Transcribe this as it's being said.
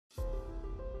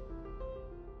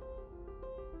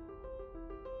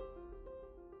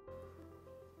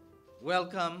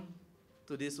Welcome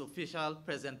to this official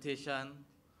presentation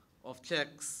of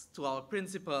checks to our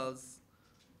principals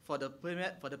for the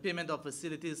payment of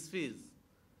facilities fees,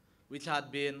 which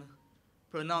had been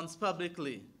pronounced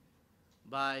publicly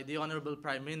by the Honorable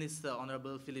Prime Minister,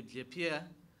 Honorable Philip J Pierre,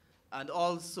 and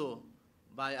also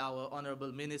by our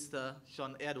Honorable Minister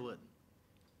Hon.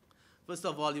 First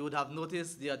of all, you would have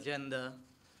noticed the agenda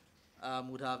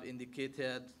would have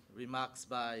indicated remarks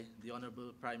by the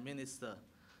Honorable Prime Minister.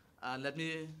 And let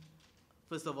me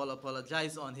first of all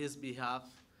apologize on his behalf.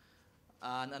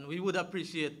 And we would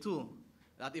appreciate too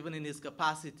that even in his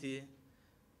capacity,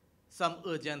 some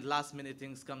urgent last-minute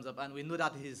things comes up, and we know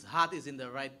that his heart is in the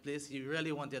right place. He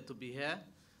really wanted to be here,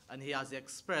 and he has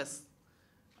expressed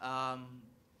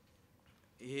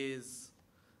his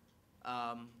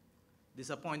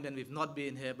disappointment with not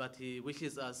being here, but he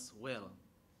wishes us well.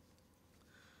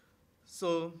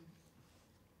 So,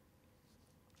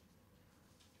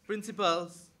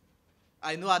 principals,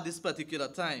 I know at this particular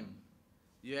time,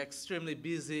 you're extremely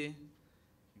busy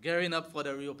gearing up for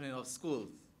the reopening of schools.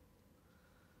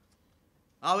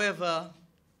 However,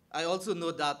 I also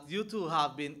know that you two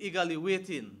have been eagerly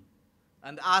waiting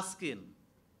and asking,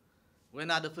 when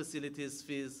are the facilities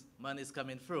fees money is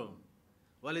coming through?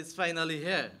 Well, it's finally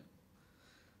here.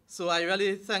 So I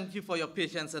really thank you for your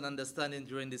patience and understanding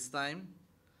during this time.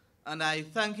 And I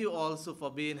thank you also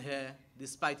for being here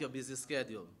despite your busy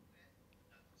schedule.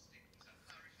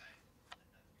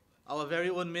 Our very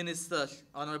own Minister,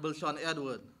 Honorable Hon.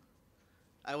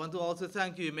 I want to also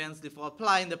thank you immensely for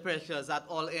applying the pressures at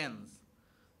all ends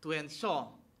to ensure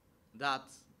that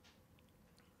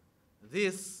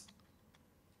this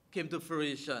came to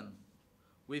fruition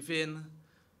within,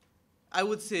 I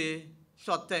would say,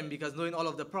 short time, because knowing all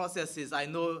of the processes, I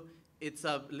know it's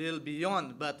a little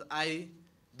beyond, but I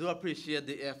do appreciate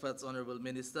the efforts, Honorable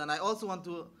Minister. And I also want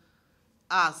to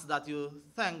ask that you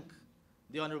thank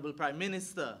the Honorable Prime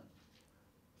Minister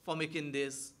for making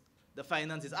this the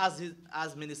finances,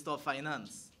 as Minister of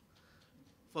Finance,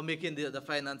 for making the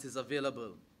finances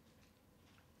available.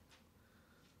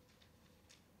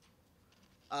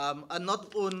 And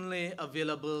not only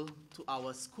available to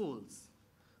our schools,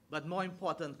 but more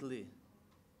importantly,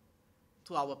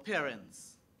 to our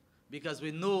parents, because we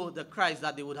know the crisis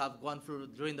that they would have gone through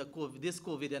during this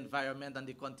COVID environment, and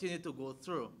they continue to go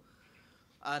through.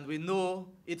 And we know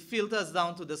it filters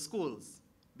down to the schools,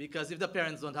 because if the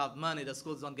parents don't have money, the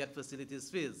schools don't get facilities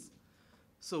fees.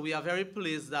 So we are very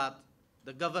pleased that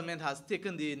the government has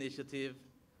taken the initiative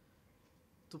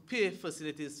to pay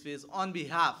facilities fees on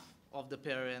behalf of the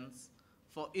parents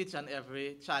for each and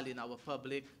every child in our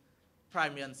public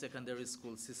primary and secondary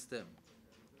school system.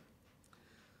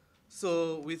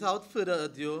 So without further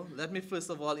ado, let me first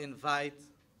of all invite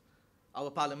our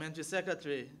Parliamentary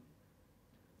Secretary,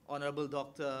 Honorable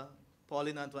Dr.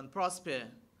 Pauline Antoine Prosper,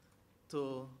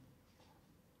 to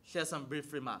share some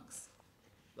brief remarks.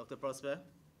 Dr. Prosper.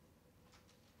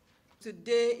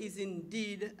 Today is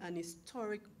indeed an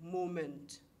historic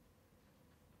moment.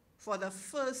 For the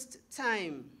first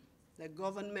time, the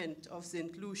government of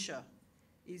St. Lucia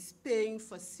is paying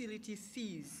facility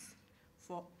fees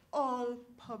for all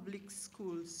public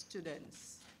school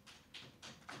students.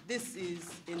 This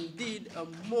is indeed a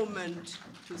moment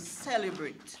to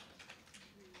celebrate.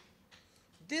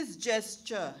 This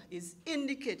gesture is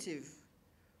indicative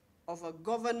of a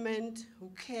government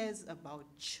who cares about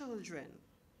children,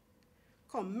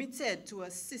 committed to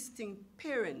assisting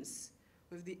parents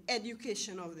with the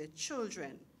education of their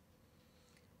children,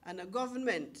 and a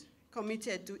government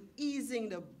committed to easing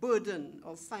the burden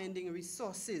of finding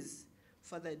resources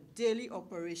for the daily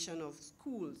operation of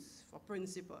schools for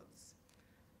principals.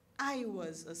 I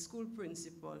was a school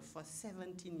principal for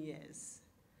 17 years.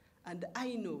 And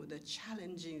I know the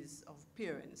challenges of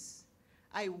parents.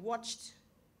 I watched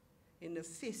in the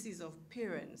faces of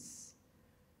parents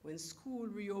when school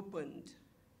reopened,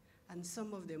 and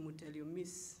some of them would tell you,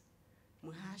 Miss,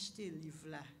 moi acheté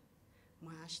livre là,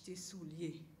 moi acheté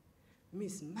soulier,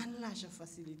 Miss, man lâche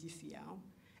facility fee,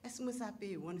 est-ce que ça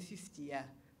paye 150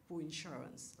 pour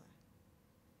insurance?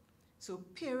 So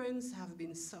parents have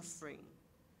been suffering,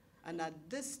 and at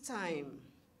this time,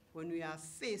 when we are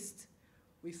faced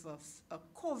with a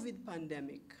COVID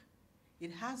pandemic,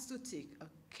 it has to take a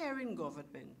caring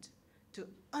government to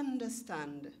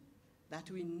understand that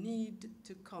we need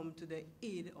to come to the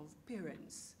aid of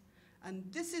parents. And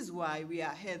this is why we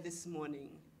are here this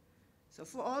morning. So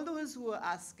for all those who are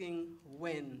asking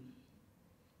when,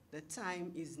 the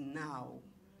time is now.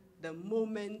 The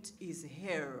moment is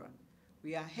here.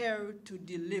 We are here to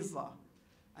deliver,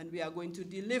 and we are going to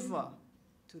deliver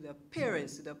to the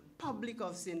parents, to the public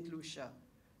of St. Lucia,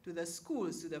 to the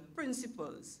schools, to the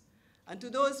principals, and to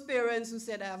those parents who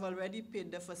said, I have already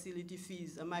paid the facility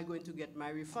fees, am I going to get my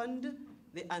refund?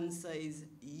 The answer is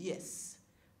yes,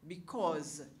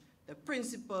 because the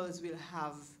principals will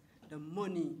have the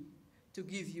money to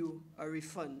give you a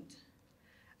refund.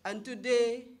 And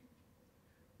today,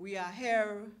 we are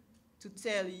here to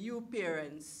tell you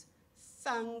parents,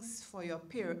 thanks for your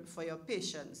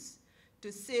patience,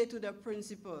 to say to the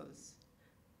principals,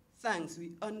 thanks,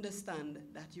 we understand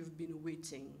that you've been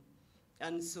waiting.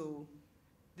 And so,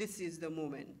 this is the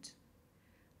moment.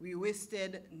 We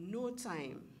wasted no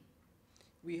time.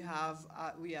 We are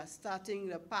starting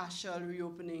the partial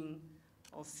reopening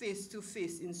of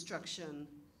face-to-face instruction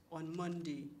on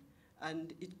Monday,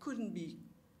 and it couldn't be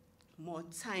more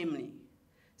timely.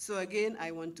 So again,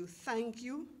 I want to thank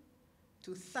you,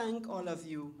 to thank all of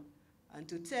you, and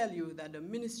to tell you that the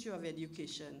Ministry of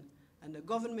Education and the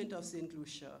government of St.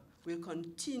 Lucia will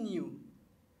continue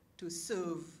to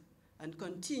serve and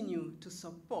continue to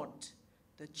support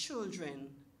the children,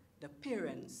 the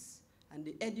parents, and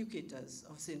the educators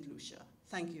of St. Lucia.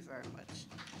 Thank you very much.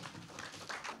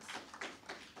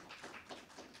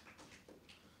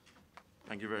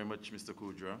 Thank you very much, Mr.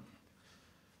 Kudra.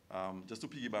 Just to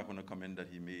piggyback on a comment that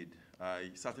he made,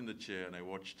 I sat in the chair and I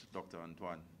watched Dr.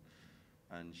 Antoine,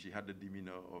 and she had the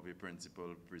demeanor of a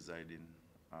principal presiding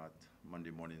at Monday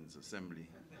morning's assembly.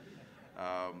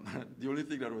 The only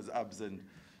thing that was absent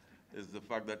is the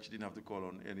fact that she didn't have to call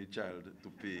on any child to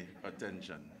pay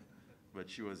attention, but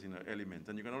she was in her element.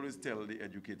 And you can always tell the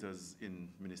educators in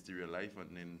ministerial life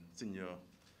and in senior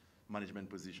management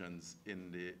positions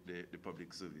in the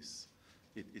public service.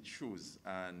 It shows.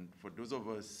 And for those of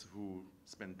us who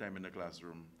spend time in the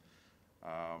classroom,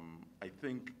 I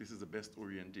think this is the best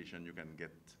orientation you can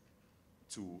get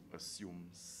to assume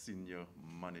senior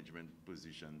management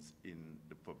positions in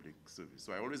the public service.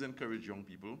 So I always encourage young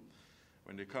people,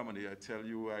 when they come and they tell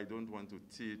you, I don't want to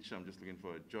teach, I'm just looking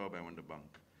for a job, I want a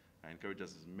bank. I encourage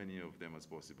as many of them as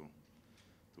possible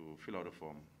to fill out a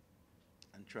form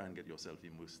and try and get yourself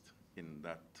immersed in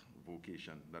that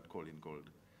vocation, that calling called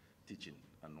teaching.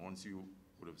 And once you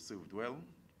would have served well,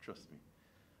 trust me,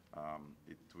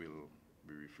 it will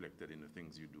be reflected in the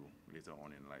things you do later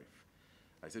on in life.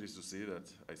 I say this to say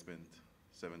that I spent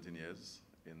 17 years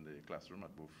in the classroom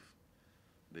at both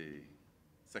the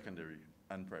secondary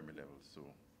and primary levels, so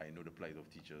I know the plight of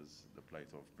teachers, the plight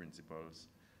of principals,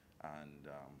 and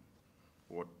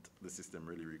what the system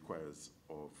really requires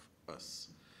of us.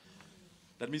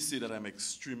 Let me say that I'm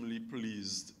extremely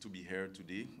pleased to be here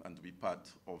today and to be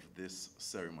part of this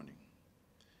ceremony.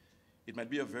 It might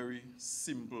be a very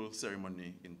simple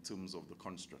ceremony in terms of the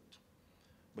construct,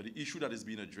 but the issue that is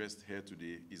being addressed here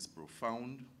today is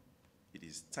profound, it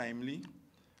is timely,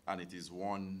 and it is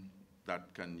one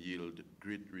that can yield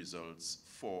great results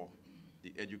for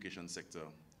the education sector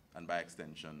and by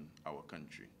extension, our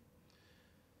country.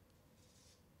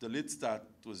 The late start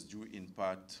was due in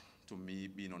part to me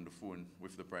being on the phone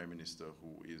with the Prime Minister,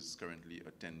 who is currently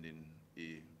attending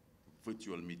a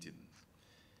virtual meeting.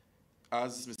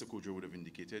 As Mr. Kudra would have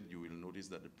indicated, you will notice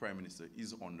that the Prime Minister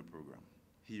is on the program.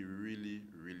 He really,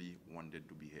 really wanted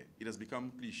to be here. It has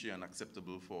become cliche and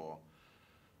acceptable for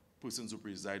persons who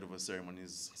preside over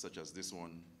ceremonies such as this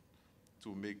one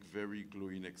to make very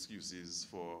glowing excuses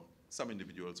for some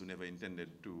individuals who never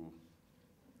intended to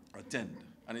attend.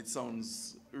 And it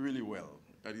sounds really well.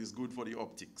 That is good for the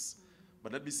optics.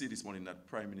 But let me say this morning that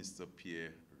Prime Minister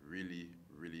Pierre really,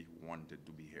 really wanted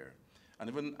to be here. And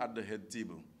even at the head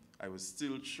table, I was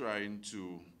still trying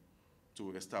to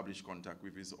establish contact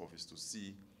with his office to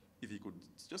see if he could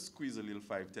just squeeze a little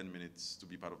 5-10 minutes to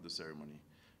be part of the ceremony.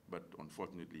 But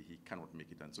unfortunately, he cannot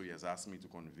make it. And so he has asked me to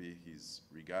convey his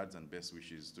regards and best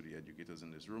wishes to the educators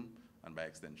in this room, and by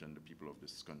extension, the people of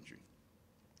this country.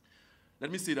 Let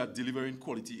me say that delivering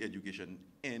quality education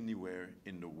anywhere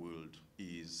in the world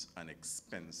is an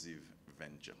expensive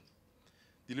venture.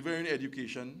 Delivering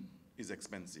education is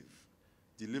expensive.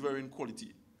 Delivering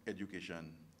quality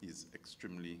education is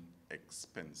extremely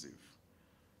expensive.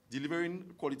 Delivering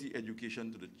quality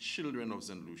education to the children of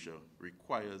St. Lucia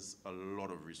requires a lot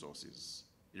of resources.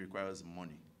 It requires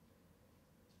money,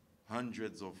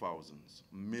 hundreds of thousands,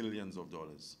 millions of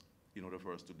dollars, in order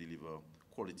for us to deliver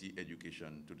quality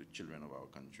education to the children of our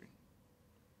country.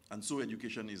 And so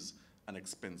education is an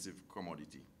expensive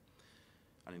commodity.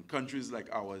 And in countries like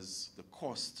ours, the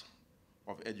cost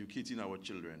of educating our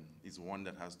children is one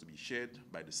that has to be shared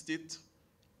by the state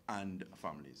and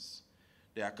families.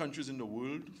 There are countries in the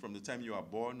world, from the time you are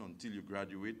born until you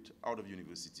graduate out of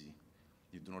university,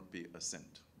 you do not pay a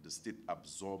cent. The state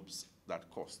absorbs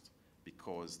that cost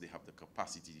because they have the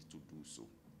capacity to do so.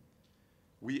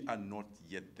 We are not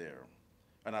yet there.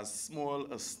 And as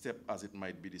small a step as it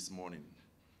might be this morning,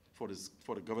 for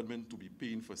the government to be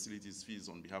paying facilities fees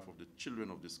on behalf of the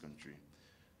children of this country,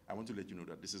 I want to let you know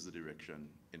that this is the direction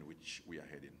in which we are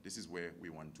heading. This is where we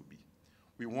want to be.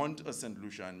 We want a St.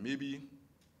 Lucia, and maybe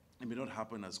it may not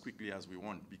happen as quickly as we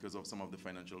want because of some of the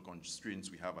financial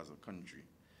constraints we have as a country.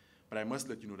 But I must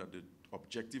let you know that the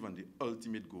objective and the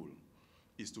ultimate goal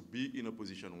is to be in a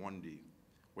position one day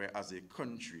where, as a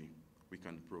country, we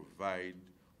can provide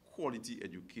quality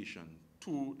education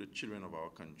to the children of our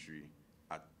country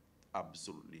at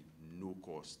absolutely no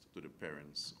cost to the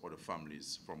parents or the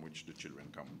families from which the children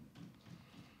come.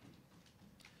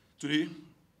 Today,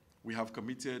 we have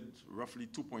committed roughly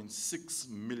 $2.6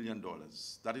 million.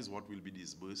 That is what will be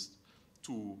disbursed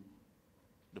to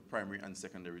the primary and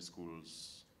secondary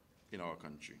schools in our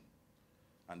country.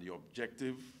 And the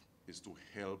objective is to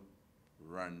help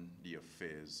run the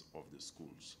affairs of the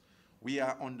schools. We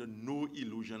are under no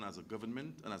illusion as a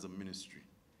government and as a ministry.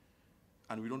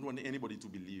 And we don't want anybody to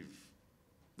believe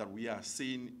that we are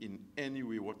saying in any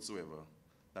way whatsoever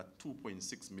that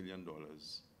 $2.6 million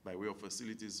by way of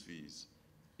facilities fees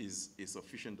is a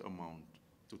sufficient amount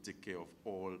to take care of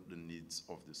all the needs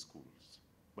of the schools.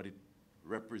 But it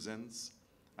represents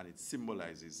and it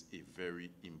symbolizes a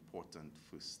very important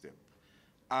first step.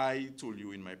 I told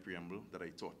you in my preamble that I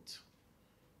taught,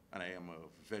 and I am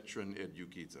a veteran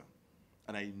educator,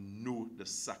 and I know the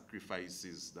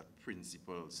sacrifices that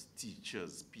principals,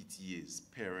 teachers, PTAs,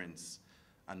 parents,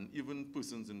 and even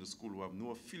persons in the school who have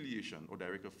no affiliation or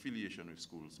direct affiliation with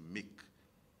schools make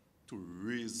to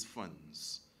raise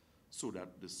funds so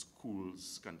that the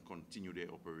schools can continue their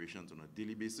operations on a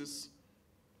daily basis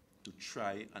to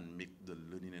try and make the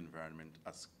learning environment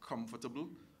as comfortable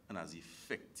and as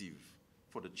effective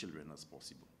for the children as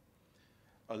possible.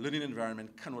 A learning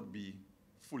environment cannot be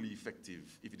fully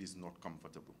effective if it is not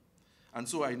comfortable. And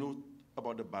so I know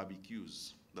about the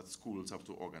barbecues that schools have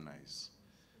to organize.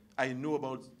 I know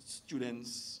about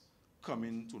students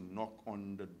coming to knock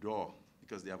on the door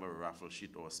because they have a raffle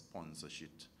sheet or a sponsor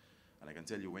sheet. And I can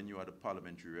tell you, when you are the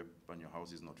parliamentary rep and your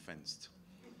house is not fenced,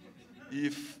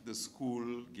 if the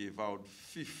school gave out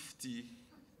 50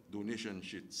 donation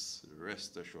sheets,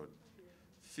 rest assured,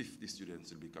 50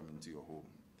 students will be coming to your home.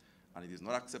 And it is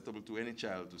not acceptable to any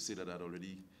child to say that I'd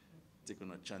already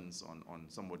taken a chance on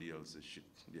somebody else's shit.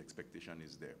 The expectation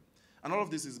is there. And all of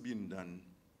this is being done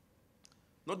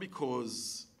not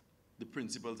because the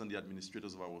principals and the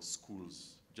administrators of our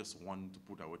schools just want to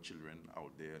put our children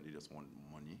out there and they just want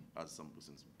money, as some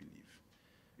persons believe.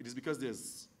 It is because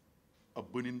there's a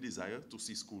burning desire to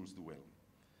see schools do well.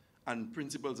 And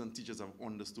principals and teachers have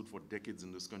understood for decades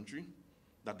in this country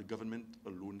that the government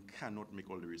alone cannot make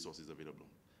all the resources available.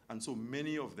 And so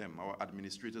many of them, our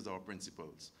administrators, our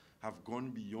principals, have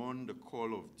gone beyond the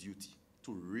call of duty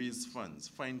to raise funds,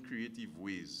 find creative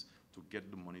ways to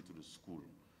get the money to the school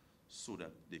so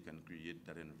that they can create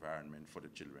that environment for the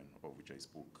children of which I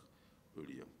spoke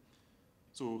earlier.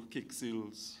 So cake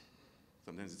sales,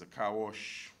 sometimes it's a car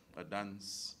wash, a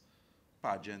dance,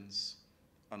 pageants,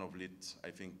 and of late, I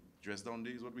think dress down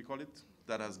day is what we call it.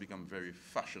 That has become very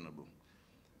fashionable.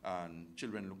 And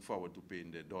children look forward to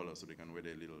paying their dollars so they can wear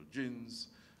their little jeans,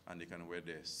 and they can wear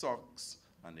their socks,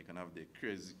 and they can have their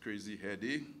crazy hair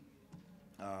day,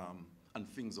 and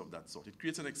things of that sort. It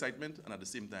creates an excitement, and at the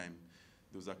same time,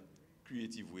 those are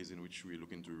creative ways in which we're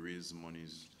looking to raise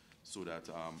monies so that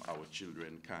our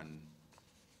children can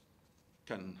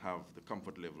have the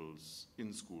comfort levels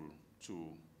in school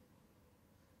to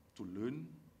learn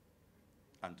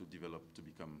and to develop to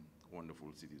become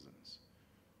wonderful citizens.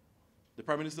 The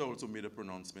Prime Minister also made a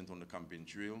pronouncement on the campaign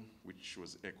trail, which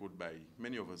was echoed by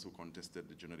many of us who contested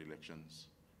the general elections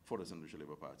for the St. Lucia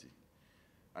Labour Party.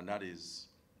 And that is,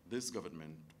 this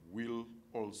government will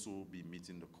also be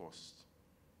meeting the cost,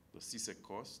 the CSEC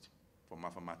cost for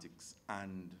mathematics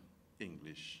and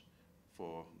English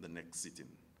for the next sitting.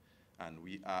 And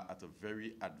we are at a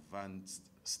very advanced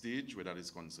stage where that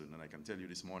is concerned. And I can tell you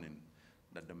this morning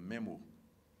that the memo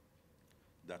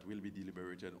that will be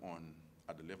deliberated on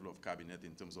at the level of cabinet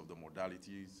in terms of the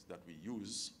modalities that we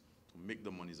use to make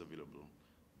the monies available,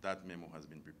 that memo has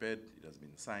been prepared, it has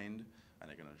been signed,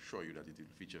 and I can assure you that it will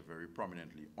feature very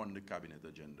prominently on the cabinet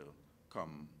agenda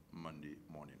come Monday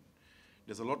morning.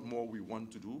 There's a lot more we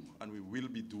want to do and we will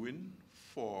be doing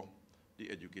for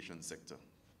the education sector,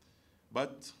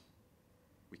 but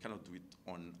we cannot do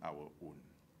it on our own.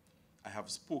 I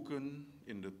have spoken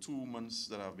in the 2 months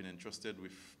that I've been entrusted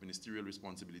with ministerial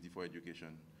responsibility for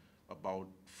education about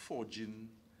forging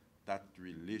that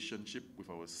relationship with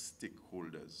our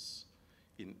stakeholders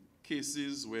in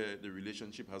cases where the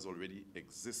relationship has already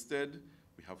existed,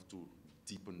 we have to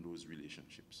deepen those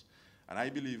relationships. And I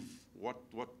believe what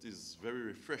is very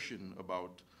refreshing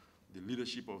about the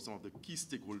leadership of some of the key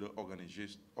stakeholder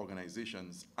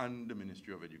organizations and the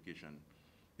Ministry of Education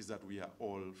is that we are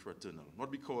all fraternal,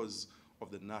 not because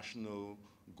of the national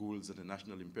goals and the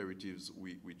national imperatives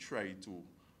we try to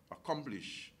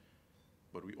accomplish,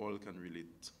 but we all can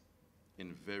relate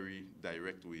in very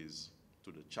direct ways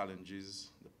to the challenges,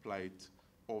 the plight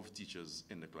of teachers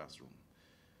in the classroom.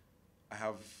 I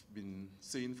have been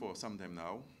saying for some time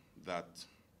now that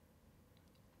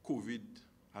COVID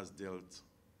has dealt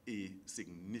a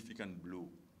significant blow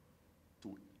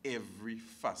to every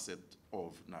facet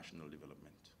of national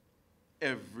development.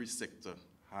 Every sector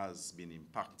has been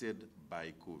impacted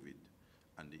by COVID,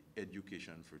 and the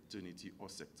education fraternity or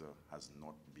sector has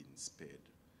not been spared.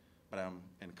 But I'm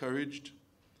encouraged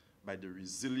by the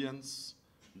resilience,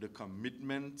 the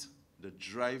commitment, the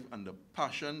drive, and the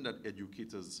passion that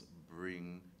educators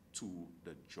bring to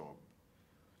the job.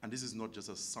 And this is not just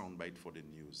a soundbite for the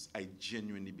news. I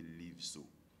genuinely believe so.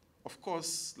 Of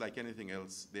course, like anything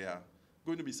else, there are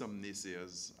going to be some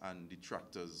naysayers and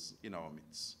detractors in our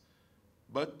midst.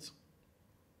 But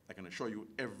I can assure you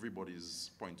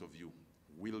everybody's point of view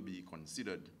will be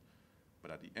considered.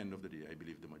 But at the end of the day, I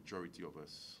believe the majority of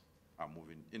us are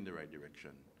moving in the right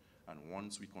direction. And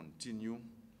once we continue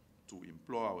to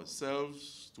implore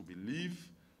ourselves to believe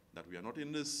that we are not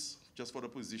in this just for the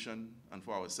position and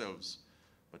for ourselves,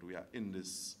 but we are in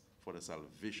this for the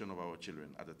salvation of our children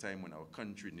at a time when our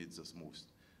country needs us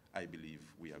most, I believe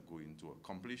we are going to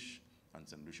accomplish, and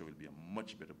St. Lucia will be a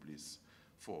much better place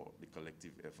for the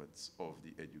collective efforts of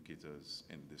the educators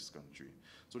in this country.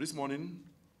 So this morning,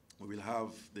 we will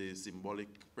have the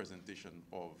symbolic presentation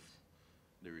of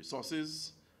the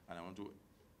resources, and I want to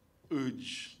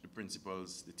urge the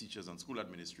principals, the teachers, and school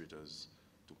administrators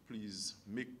to please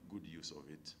make good use of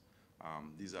it.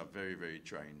 These are very, very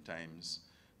trying times.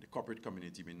 The corporate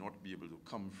community may not be able to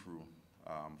come through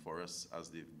for us as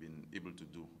they've been able to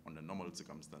do under normal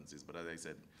circumstances, but as I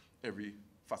said, every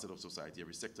facet of society,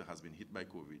 every sector has been hit by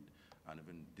COVID, and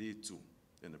even they too,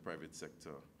 in the private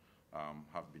sector,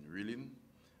 have been reeling,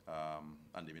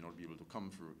 and they may not be able to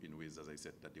come through in ways, as I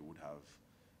said, that they would have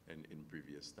in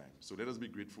previous times. So let us be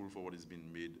grateful for what is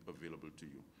being made available to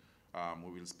you.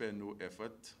 We will spare no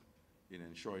effort in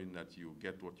ensuring that you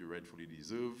get what you rightfully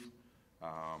deserve,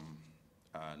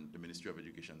 and the Ministry of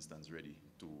Education stands ready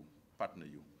to partner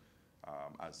you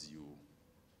as you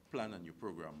plan a new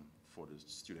program for the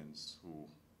students who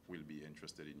will be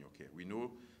interested in your care. We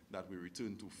know that we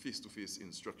return to face-to-face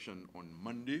instruction on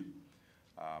Monday,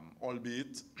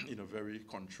 albeit in a very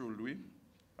controlled way.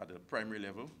 At the primary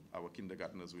level, our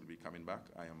kindergartners will be coming back.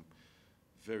 I am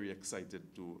very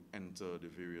excited to enter the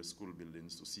various school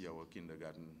buildings to see our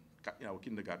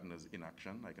kindergartners in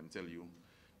action. I can tell you,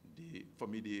 for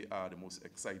me, they are the most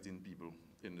exciting people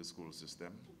in the school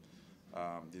system.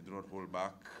 They do not hold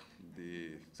back.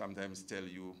 They sometimes tell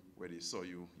you where they saw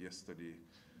you yesterday,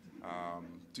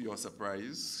 to your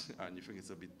surprise, and you think it's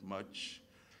a bit much.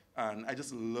 And I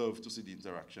just love to see the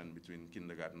interaction between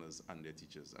kindergartners and their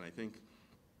teachers. And I think,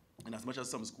 and as much as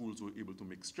some schools were able to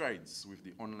make strides with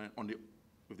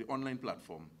the online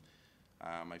platform,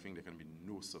 I think there can be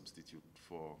no substitute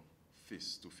for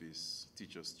face-to-face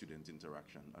teacher-student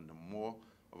interaction. And the more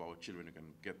of our children who can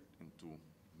get into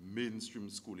mainstream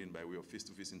schooling by way of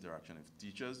face-to-face interaction with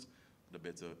teachers, the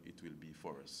better it will be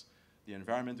for us. The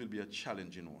environment will be a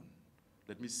challenging one.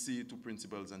 Let me say to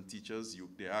principals and teachers,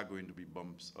 there are going to be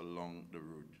bumps along the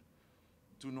road.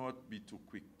 Do not be too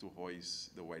quick to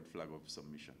hoist the white flag of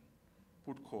submission.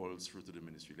 Put calls through to the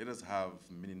ministry. Let us have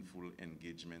meaningful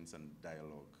engagements and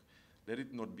dialogue. Let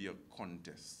it not be a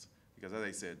contest, because as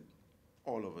I said,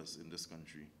 all of us in this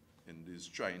country in these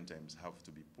trying times have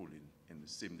to be pulling in the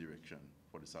same direction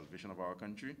for the salvation of our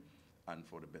country and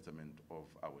for the betterment of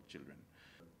our children.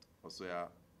 Also,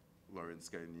 Lawrence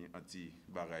Kaini anti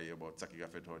bagaille about ça qui a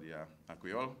fait aujourd'hui à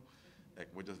Creole. Et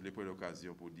moi juste voulais prendre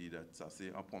l'occasion pour dire que ça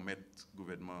c'est un promettre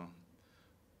gouvernement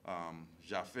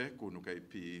j'ai fait qu'on nous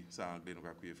payer ça anglais nous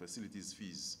payer facilities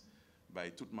fees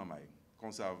by toute mamay.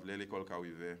 Comme ça l'école qui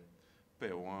arrive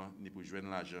payant ni pour joindre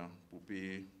l'argent pour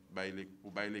payer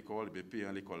pour bailler l'école et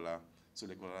payer l'école là sur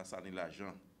l'école là ça ni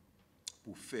l'argent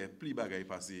pour faire plus bagaille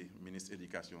passer ministre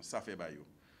éducation ça fait bayo.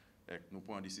 Et nous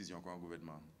prenons décision comme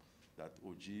gouvernement that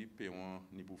OG payons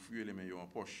ni pour fuir les meilleurs en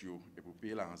poche et pour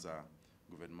payer l'argent ça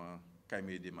gouvernement qui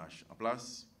met des démarches en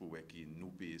place pour que nous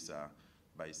payer ça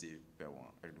by ces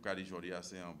paiements. En tout cas aujourd'hui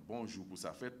c'est un bon jour pour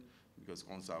ça fête parce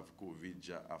qu'on sait que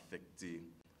Covid a affecté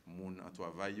mon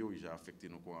travail, il a affecté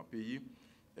nos pays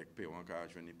et paiement car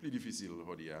joindre plus difficile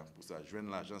aujourd'hui pour ça joindre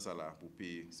l'argent ça là pour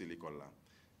payer c'est l'école là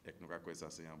et nous crois ça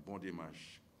c'est un bon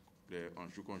démarche en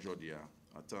jour qu'aujourd'hui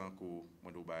en tant que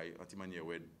moi do bail anti manière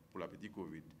pour la petite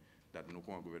Covid dat nous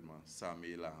comme gouvernement ça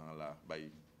met là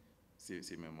bail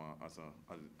c'est même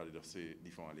c'est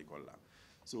différent à l'école là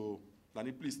so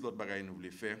l'année plus l'autre bagaille nous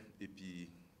voulons faire et puis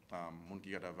monde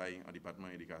qui travaille en département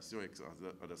d'éducation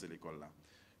dans l'école là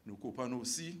nous comprenons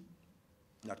aussi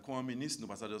notre comme ministre nous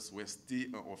pas juste rester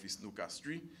en office nous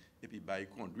castri et puis bail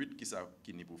conduite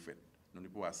qui n'est pas fait nous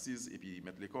pour assise et puis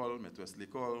mettre l'école mettre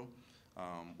l'école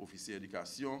officier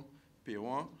d'éducation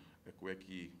P1 quoi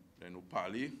qui nous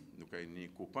parler nous connait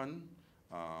copain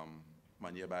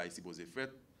manière bail supposé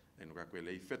fait et nous avons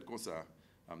les fait comme ça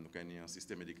nous avons un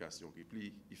système d'éducation qui est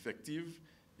plus effectif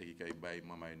et qui a bail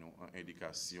maman nous en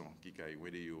indication qui a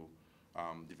aider yo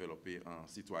développer un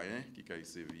citoyen qui a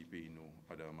servi pays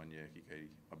nous de manière qui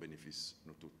a un bénéfice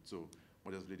nous tous. So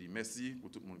moi je voulais dire merci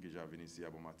pour tout le monde qui est venu ici à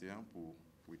bon matin pour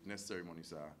witness cérémonie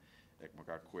ça et moi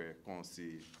crois qu'on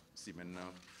si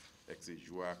maintenant avec ces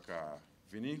joie qu'a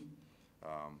venu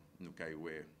nous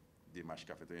avons démarche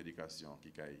qu'a fait en éducation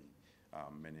qui a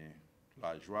mené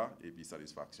la joie et puis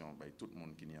satisfaction by tout le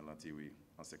monde qui est en l'entrée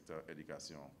en secteur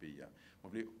éducation pays. Je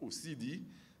voulais aussi dire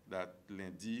que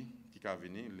lundi qui a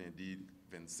venu, lundi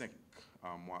 25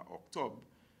 mois octobre,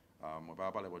 je ne vais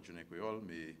pas parler de journée créole,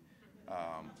 mais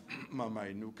maman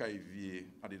et nous qui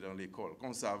aller dans l'école.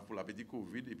 Comme ça, pour la petite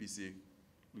Covid, et puis c'est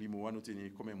l'IMOA nous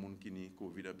tenir combien de monde qui est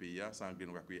Covid dans le pays, ça a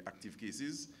créé active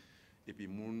cases, et puis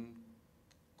monde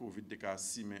Covid de cas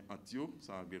 6 mai antio,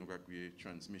 ça a créé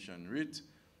transmission rate.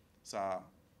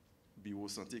 Ça bio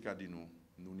santé qu'a dit nous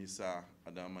ni ça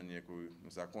dans manière que nous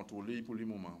ça contrôler pour le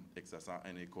moment et que ça a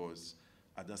une cause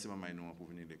à dans ces moments nous pour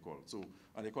venir à l'école. So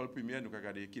à l'école primaire nous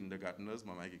regarder kindergartners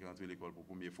maman qui rentre à l'école pour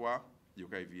première fois, yo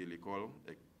ka vivre l'école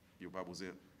et yo pas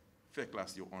besoin faire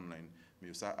classe yo online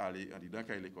mais ça aller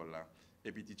dans l'école là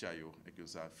et puis teacher yo et que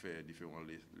ça fait différents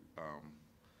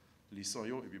leçons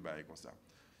yo et puis bah comme ça.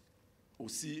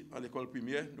 Aussi, à l'école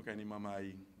primaire, nous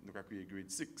avons créé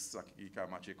grade 6 qui a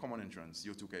matché Common Entrance.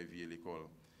 Nous avons vu l'école.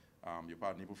 Nous n'avons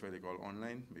pas pour faire l'école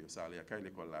online, mais nous avons allé à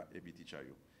l'école là et puis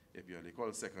teacher. Et puis à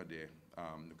l'école secondaire,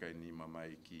 nous avons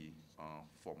maman qui en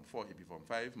forme 4 et puis forme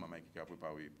 5, maman qui a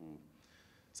préparé pour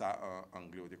ça en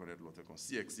anglais, on connaît l'autre comme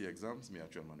CX exams, mais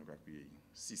actuellement nous avons créé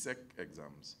 6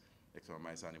 exams.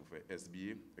 Examen ça nous fait SBA,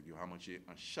 et nous avons matché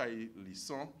en chaque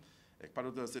leçon. Et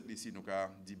pendant dans cette leçon, nous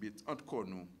avons débattu entre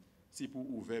nous. Si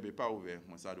pour ouvert et pas ouvert,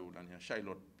 moi ça doit dans chaque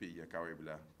autre pays à Caraïbes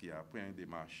qui a pris une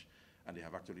démarche and they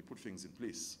have actually put things in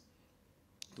place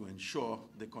to ensure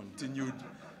the continued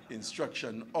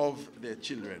instruction of their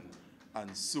children.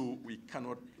 And so we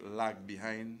cannot lag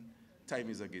behind. Time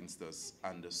is against us,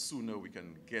 and the sooner we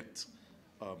can get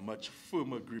a much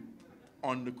firmer grip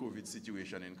on the COVID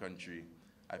situation in country,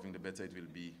 I think the better it will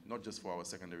be, not just for our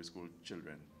secondary school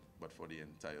children, but for the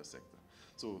entire sector.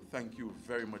 So thank you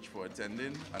very much for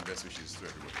attending, and best wishes to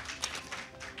everybody.